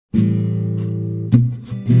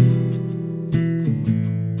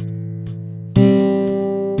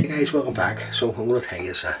guys, welcome back. So I'm going to tell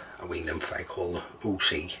you a wee nymph I call the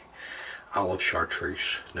OC Olive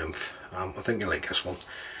Chartreuse Nymph. I think you like this one.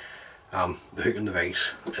 The hook and the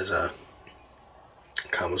vise is a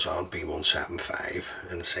Kamasan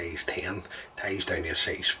B175 in size 10, ties down to a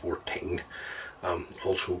size 14.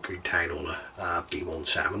 Also good tied on a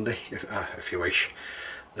B170 if you wish.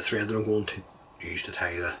 The thread that I'm going to use to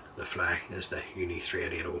tie the fly is the Uni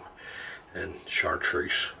 380 in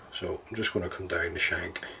Chartreuse. So I'm just going to come down the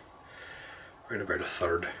shank around about a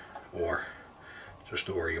third, or just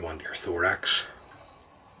to where you want your thorax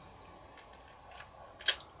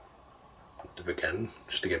to begin,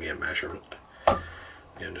 just to give you a measurement,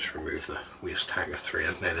 and just remove the waste tag of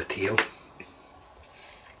thread. Now the tail,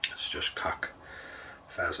 it's just cock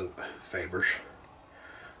pheasant fibres.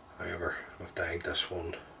 However, I've dyed this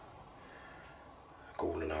one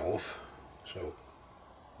golden olive, so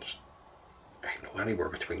just, I don't know, anywhere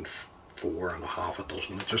between 4 and a half a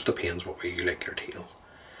dozen. It just depends what way you like your tail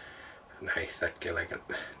and how thick you like it.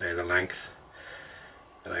 Now the length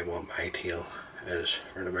that I want my tail is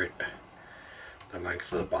around about the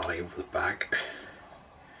length of the body of the back.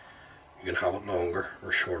 You can have it longer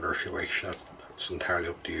or shorter if you wish. That's entirely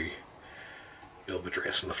up to you. You'll be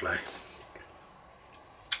dressing the fly.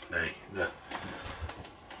 Now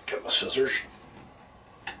get my scissors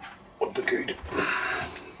would be good.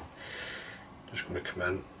 Just going to come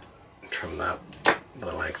in and trim that to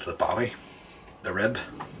the length of the body, the rib.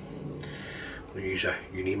 I'm going to use a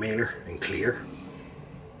uni mylar in clear.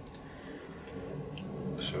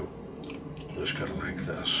 So I'm just going to like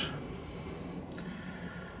this.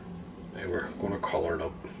 Now we're going to colour it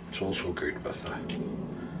up. It's also good with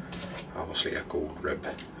obviously a gold rib,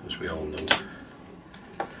 as we all know.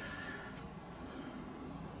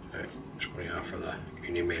 Now, just going after the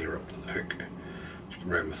uni mylar up to the hook. Just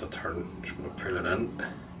come around with a turn. Just going to pull it in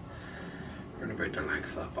around about the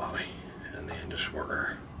length of the body, and then just work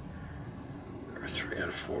our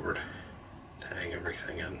thread forward, tying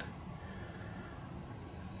everything in. And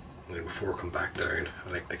then before I come back down,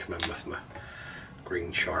 I like to come in with my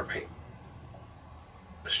green Sharpie.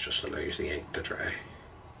 This just allows the ink to dry.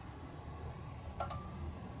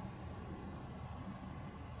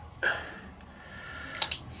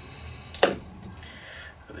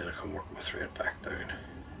 And then I come work my thread back down.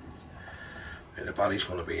 Now the body's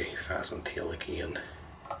going to be pheasant tail again,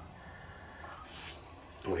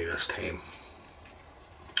 only this time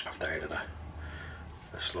I've dyed it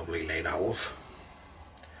this lovely light olive.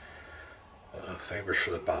 Fibres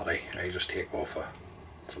for the body, I just take off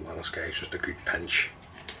if I'm honest guys, just a good pinch.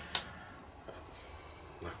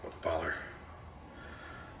 Not going to bother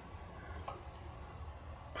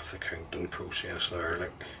with the counting process there,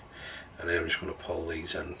 like. And then I'm just going to pull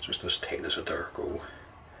these in just as tight as a dare go,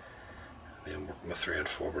 and then work my thread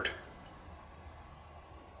forward.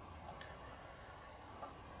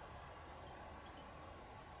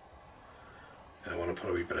 And I want to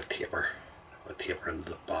put a wee bit of taper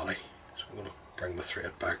into the body, so I'm going to bring the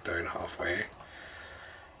thread back down halfway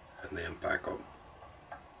and then back up.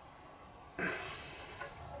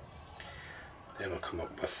 Then I'll come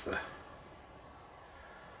up with the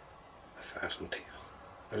pheasant tail.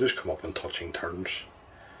 I just come up in touching turns.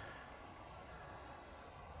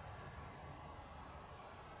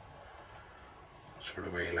 Sort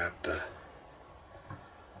of way you let the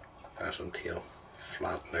pheasant tail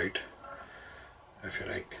flatten out, if you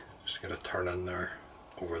like. Just get a turn in there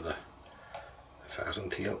over the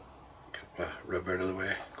pheasant tail. Get my rib out of the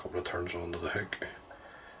way, a couple of turns onto the hook.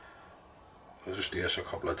 I'll just do this a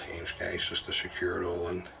couple of times guys, just to secure it all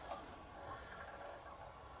in.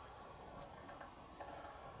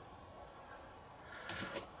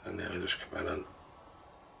 And then I just come in and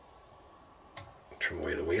trim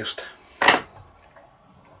away the waste.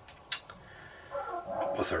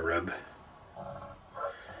 Up with a rib,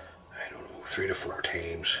 I don't know, 3 to 4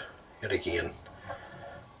 times. Yet again,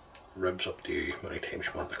 ribs up to you how many times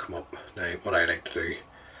you want to come up. Now what I like to do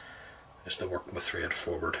is to work my thread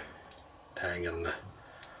forward, tying in the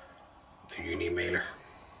uni mylar.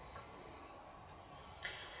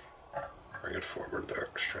 Bring it forward there,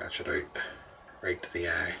 stretch it out right to the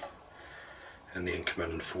eye, and then come in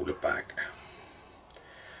and fold it back.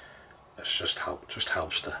 This just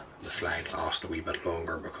helps the fly last a wee bit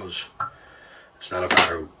longer, because it's not a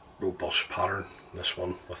very robust pattern, this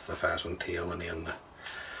one with the pheasant tail and then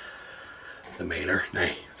the mylar. Now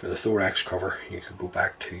for the thorax cover, you could go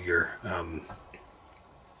back to your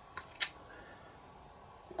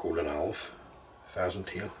golden olive pheasant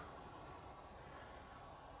tail.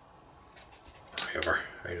 However,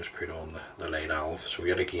 I just put on the light olive, so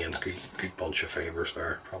yet again good bunch of fibres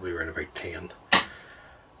there, probably around about 10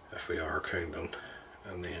 if we are counting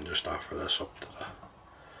and then just offer this up to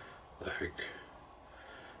the hook.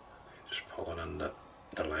 Just pull it in the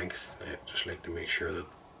length. I just like to make sure that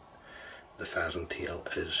the pheasant tail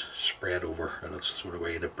is spread over and it's sort of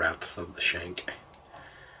way the breadth of the shank,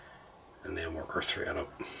 and then work our thread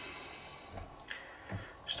up.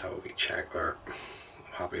 Just have a wee check there.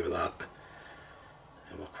 I'm happy with that,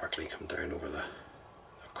 and we'll quickly come down over the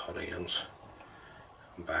cut ends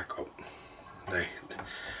and back up. Now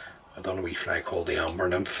I've done a wee fly called the Amber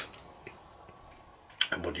Nymph,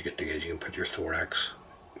 and what you can do is you can put your thorax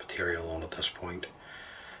material on at this point,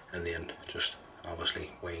 and then just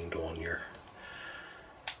obviously wind on your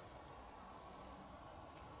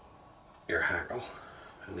hackle,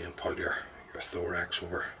 and then pull your thorax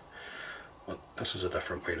over. But this is a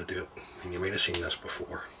different way to do it, and you might have seen this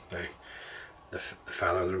before. Now the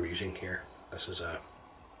feather that I'm using here, this is a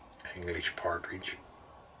English partridge.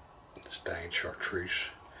 It's dyed Chartreuse.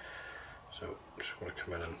 So I'm just going to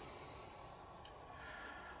come in and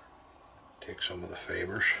take some of the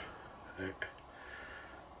fibres. Right.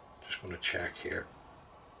 Just going to check here.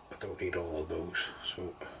 I don't need all of those,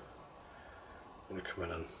 so I'm going to come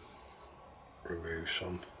in and remove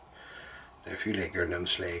some. Now if you like your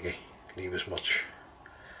nymphs leggy, leave as much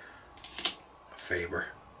fibre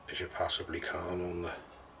as you possibly can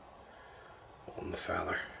on the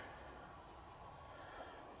feather.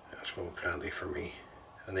 That's going to be plenty for me.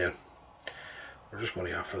 And then we're just going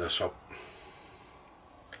to offer this up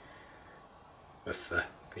with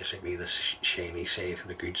basically the shiny side,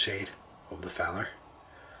 the good side of the feather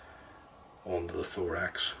onto the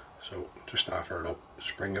thorax. So just offer it up,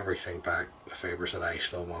 just bring everything back, the fibres that I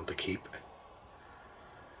still want to keep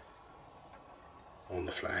on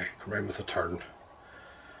the fly. Come round with a turn,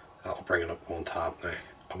 that'll bring it up on top. Now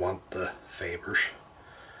I want the fibres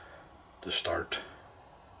to start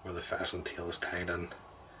where the pheasant tail is tied in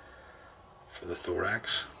for the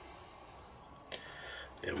thorax.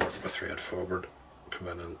 Then work my thread forward, come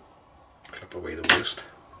in and clip away the waist.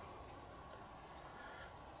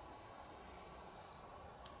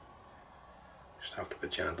 Just have to be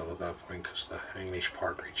gentle at that point because the English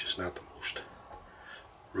partridge is not the most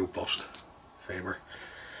robust fibre.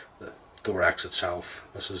 The thorax itself,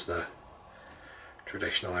 this is the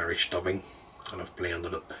traditional Irish dubbing, and I've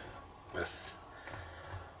blended it with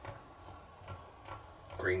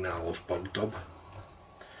green olive bug dub.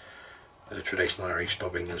 The traditional Irish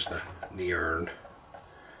dubbing is the Erne,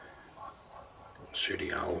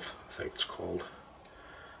 sooty olive, I think it's called.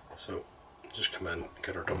 So just come in,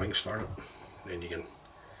 get our dubbing started, and then you can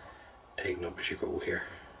tighten up as you go here.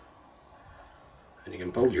 And you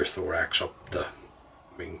can build your thorax up to,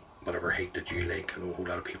 I mean, whatever height that you like. I know a whole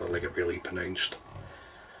lot of people like it really pronounced.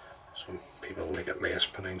 Some people like it less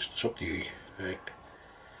pronounced. It's up to you. Right?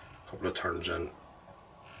 A couple of turns in,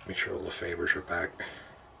 make sure all the fibres are back.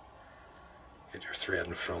 Get your thread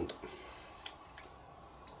in front.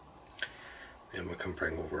 Then we can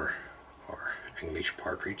bring over our English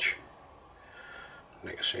partridge.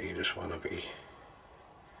 Like I say, you just want to be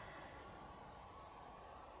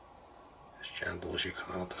as gentle as you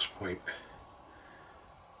can at this point.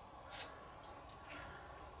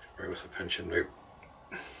 Bring with a pinch and loop.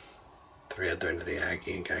 Thread down to the eye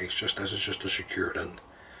again, guys. This is just to secure it in,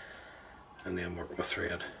 and then work my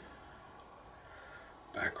thread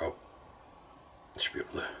back up. You should be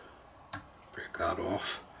able to break that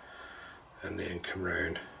off, and then come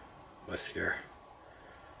round with your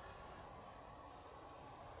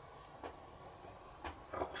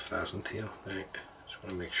olive pheasant tail. Right. Just want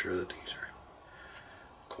to make sure that these are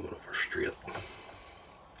coming over straight.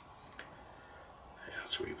 Yeah,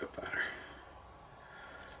 that's a wee bit better.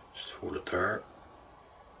 Just hold it there.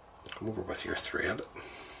 Come over with your thread.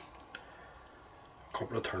 A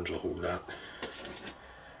couple of turns will hold that.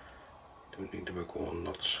 Don't need to be going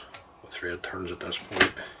nuts with thread turns at this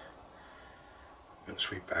point. I'm going to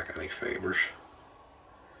sweep back any fibres,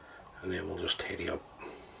 and then we'll just tidy up.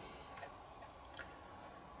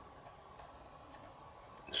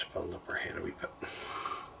 Just build up our head a wee bit.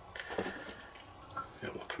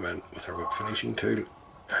 Then we'll come in with our whip finishing tool.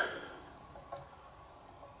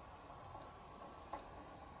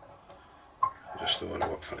 Just the one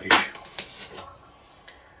whip finish.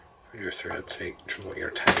 Put your thread tight, trim out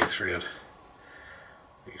your tiny thread.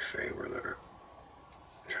 Wee fibre there.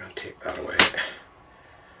 Try and take that away.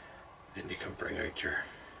 Then you can bring out your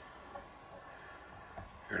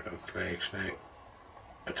nymph flags. Now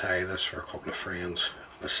I tie this for a couple of friends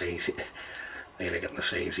in a size, they like it in the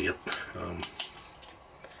size 8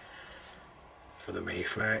 for the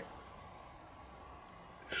mayfly.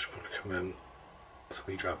 Just want to come in with a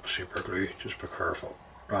wee drop of super glue. Just be careful.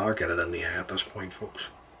 Rather get it in the eye at this point, folks.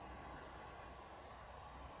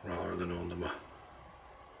 rather than onto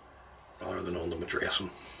my dressing.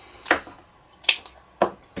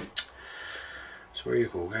 So there you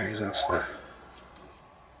go, guys, that's the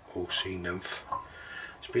OC Nymph.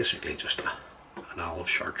 It's basically just an olive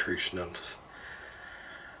chartreuse nymph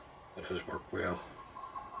that has worked well.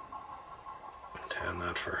 I've been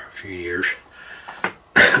that for a few years.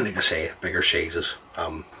 Like I say, bigger sizes.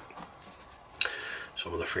 Some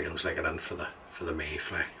of the friends like it in for the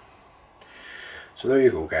mayfly. So there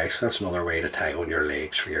you go, guys. That's another way to tie on your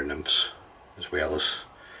legs for your nymphs, as well as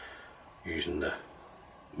using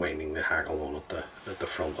winding the hackle on at the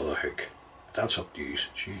front of the hook. That's up to you.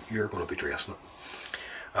 You're going to be dressing it.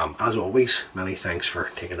 As always, many thanks for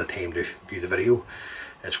taking the time to view the video.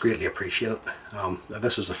 It's greatly appreciated. If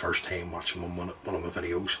this is the first time watching one of my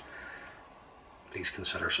videos, please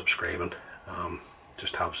consider subscribing.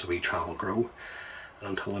 Just helps the wee channel grow. And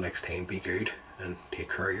until the next time, be good and take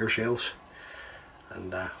care of yourselves.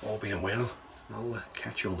 And all being well, I'll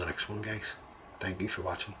catch you on the next one, guys. Thank you for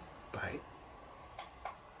watching. Bye.